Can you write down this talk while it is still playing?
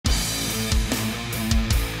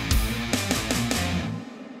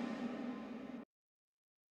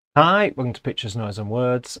Hi, welcome to Pictures, Noise and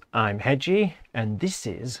Words. I'm Hedgie, and this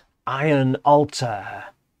is Iron Altar.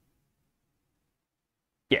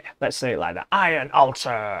 Yeah, let's say it like that. Iron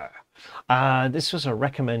Altar! This was a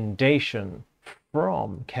recommendation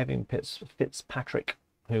from Kevin Fitzpatrick,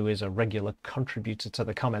 who is a regular contributor to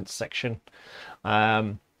the comments section.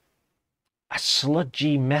 A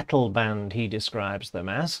sludgy metal band, he describes them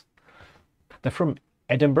as. They're from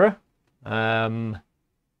Edinburgh, and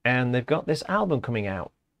they've got this album coming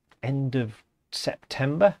out end of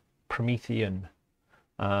September, Promethean.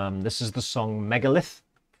 This is the song Megalith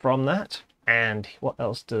from that. And what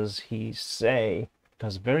else does he say?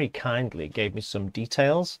 Because very kindly gave me some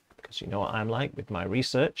details, because you know what I'm like with my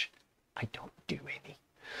research. I don't do any.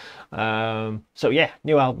 So yeah,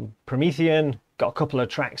 new album, Promethean. Got a couple of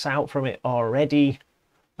tracks out from it already.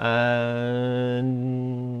 And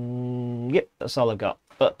yep, that's all I've got.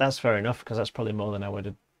 But that's fair enough, because that's probably more than I would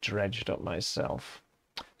have dredged up myself.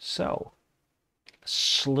 So,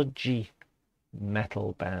 sludgy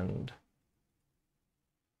metal band.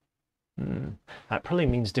 That probably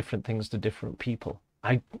means different things to different people.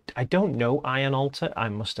 I don't know Iron Altar, I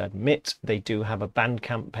must admit. They do have a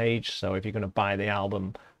Bandcamp page, so if you're going to buy the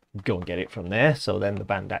album, go and get it from there, so then the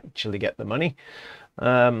band actually get the money.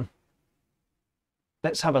 Let's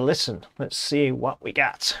have a listen. Let's see what we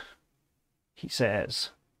got. He says,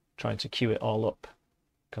 trying to cue it all up,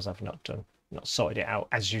 because I've not sorted it out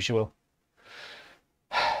as usual.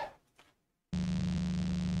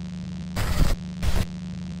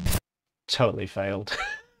 Totally failed.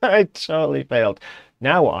 I totally failed.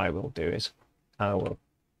 Now what I will do is I will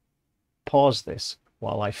pause this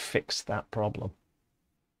while I fix that problem.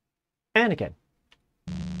 And again.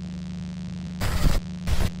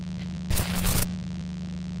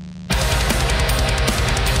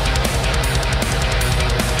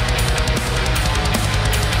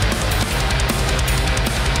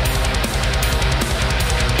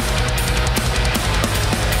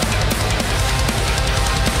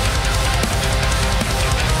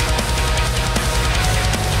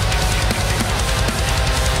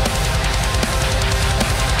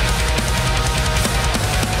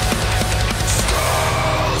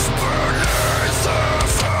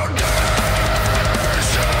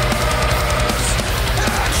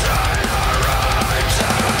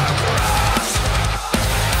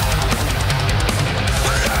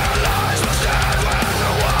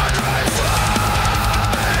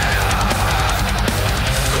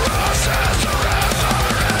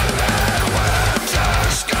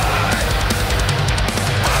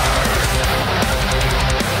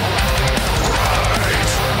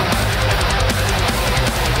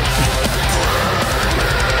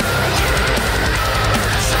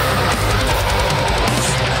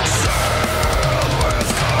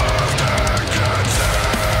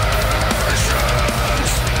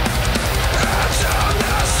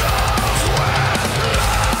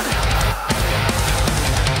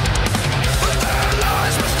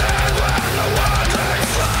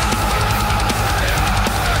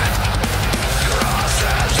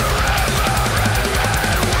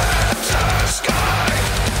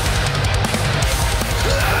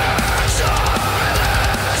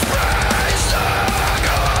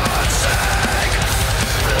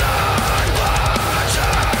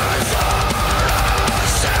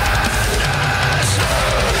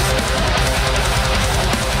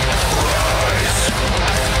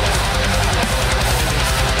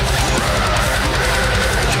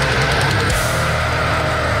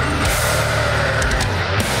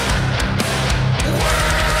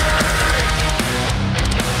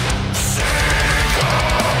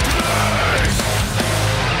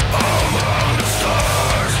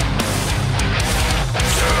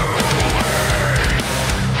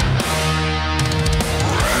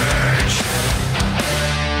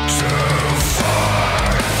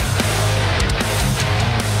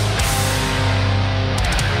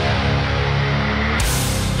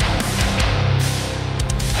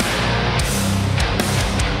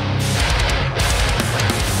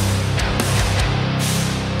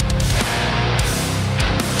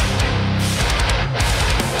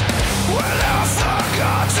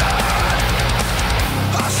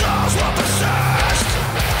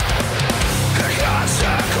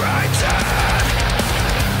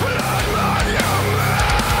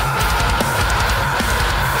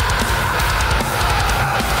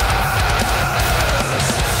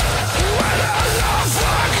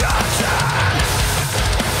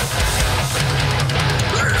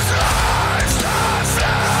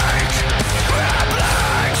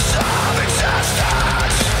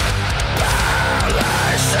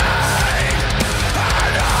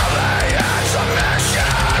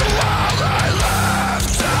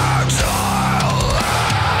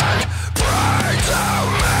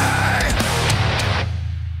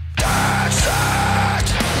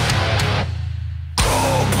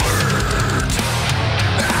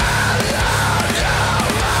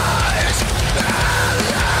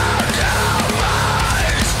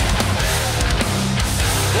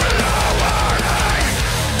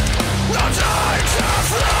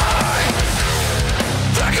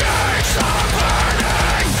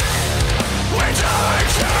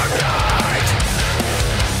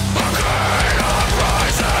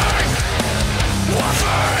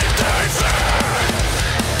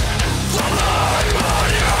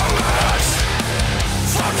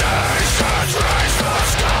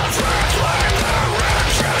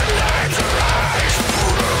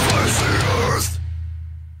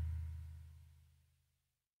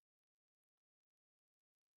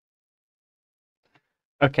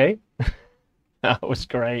 Okay, that was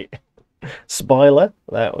great. Spoiler,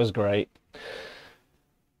 that was great.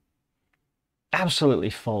 Absolutely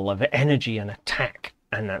full of energy and attack.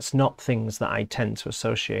 And that's not things that I tend to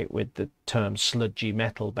associate with the term sludgy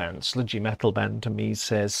metal band. Sludgy metal band to me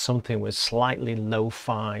says something with slightly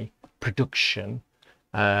lo-fi production,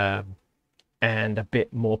 um, and a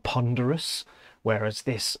bit more ponderous. Whereas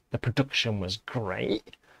this, the production was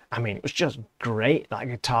great. I mean, it was just great. That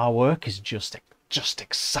guitar work is just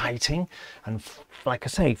exciting and, like I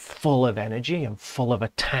say, full of energy and full of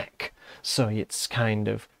attack. So it's kind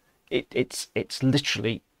of it's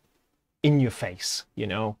literally in your face, you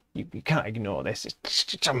know. You can't ignore this. It's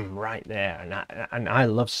just right there, and I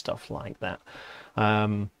love stuff like that.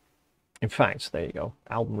 Um, in fact, there you go.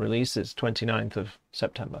 Album release is 29th of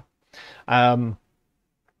September. Um,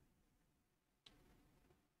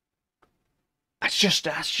 that's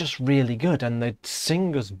just really good, and the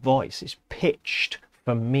singer's voice is pitched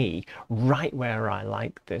for me right where I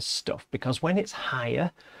like this stuff, because when it's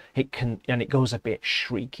higher, it can, and it goes a bit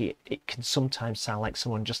shrieky, it can sometimes sound like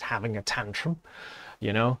someone just having a tantrum,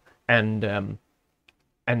 you know. And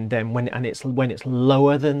then when it's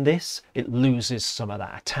lower than this, it loses some of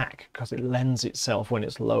that attack, because it lends itself, when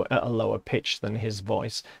it's low at a lower pitch than his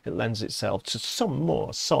voice, it lends itself to some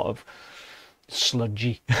more sort of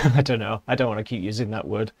sludgy. I don't know. I don't want to keep using that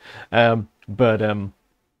word.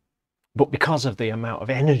 But because of the amount of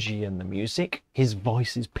energy in the music, his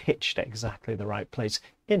voice is pitched at exactly the right place,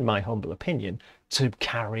 in my humble opinion, to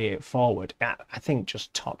carry it forward. I think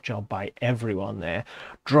just top job by everyone there.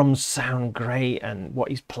 Drums sound great, and what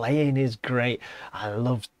he's playing is great. I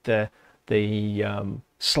loved the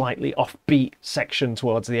slightly offbeat section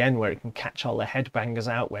towards the end where it can catch all the headbangers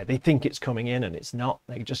out, where they think it's coming in and it's not.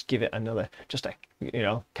 They just give it another, just a,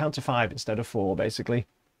 count to 5 instead of 4, basically.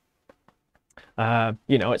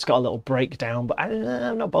 It's got a little breakdown, but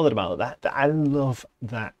I'm not bothered about that. I love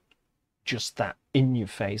that, just that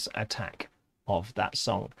in-your-face attack of that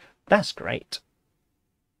song. That's great.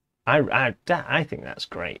 I think that's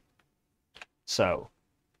great. So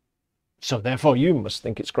therefore you must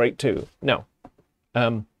think it's great too. No,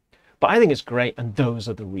 but I think it's great, and those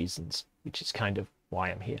are the reasons, which is kind of why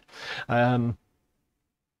I'm here. Like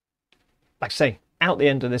I say, out the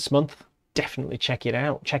end of this month. Definitely check it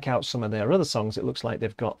out. Check out some of their other songs. It looks like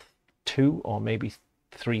they've got 2 or maybe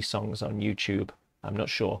 3 songs on YouTube. I'm not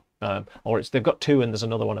sure. Or they've got 2 and there's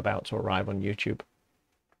another one about to arrive on YouTube.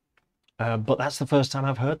 But that's the first time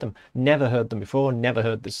I've heard them. Never heard them before. Never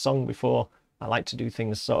heard this song before. I like to do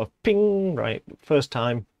things sort of ping, right? First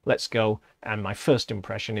time, let's go. And my first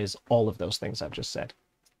impression is all of those things I've just said.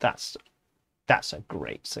 That's a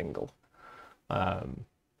great single.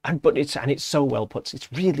 But it's so well put.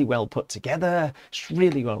 It's really well put together. It's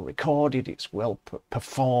really well recorded. It's well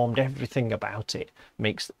performed. Everything about it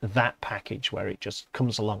makes that package where it just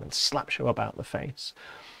comes along and slaps you about the face.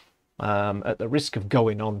 At the risk of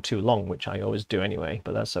going on too long, which I always do anyway,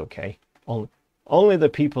 but that's okay. Only the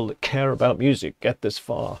people that care about music get this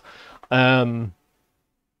far. When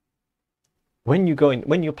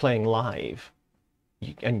you're playing live,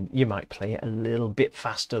 you might play it a little bit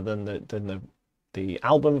faster than the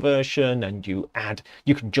album version, and you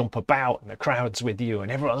can jump about and the crowd's with you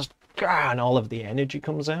and everyone's and all of the energy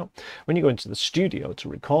comes out. When you go into the studio to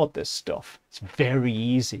record this stuff, it's very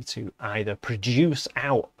easy to either produce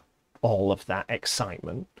out all of that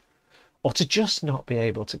excitement or to just not be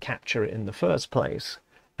able to capture it in the first place.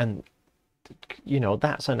 And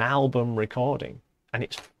that's an album recording, and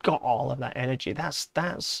it's got all of that energy. That's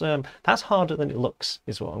harder than it looks,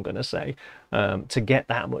 is what I'm going to say, to get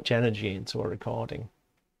that much energy into a recording.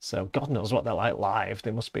 So God knows what they're like live. They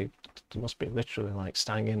must be literally like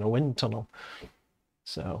standing in a wind tunnel.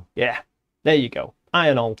 So yeah, there you go.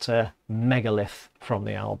 Iron Altar, Megalith, from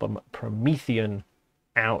the album Promethean,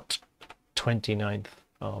 out 29th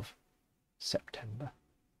of September,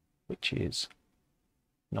 which is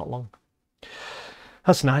not long.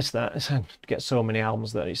 That's nice, that. To get so many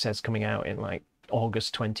albums that it says coming out in like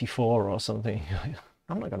August 24 or something.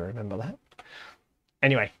 I'm not going to remember that.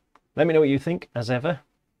 Anyway, let me know what you think, as ever.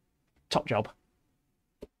 Top job.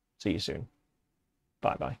 See you soon.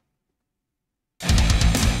 Bye-bye.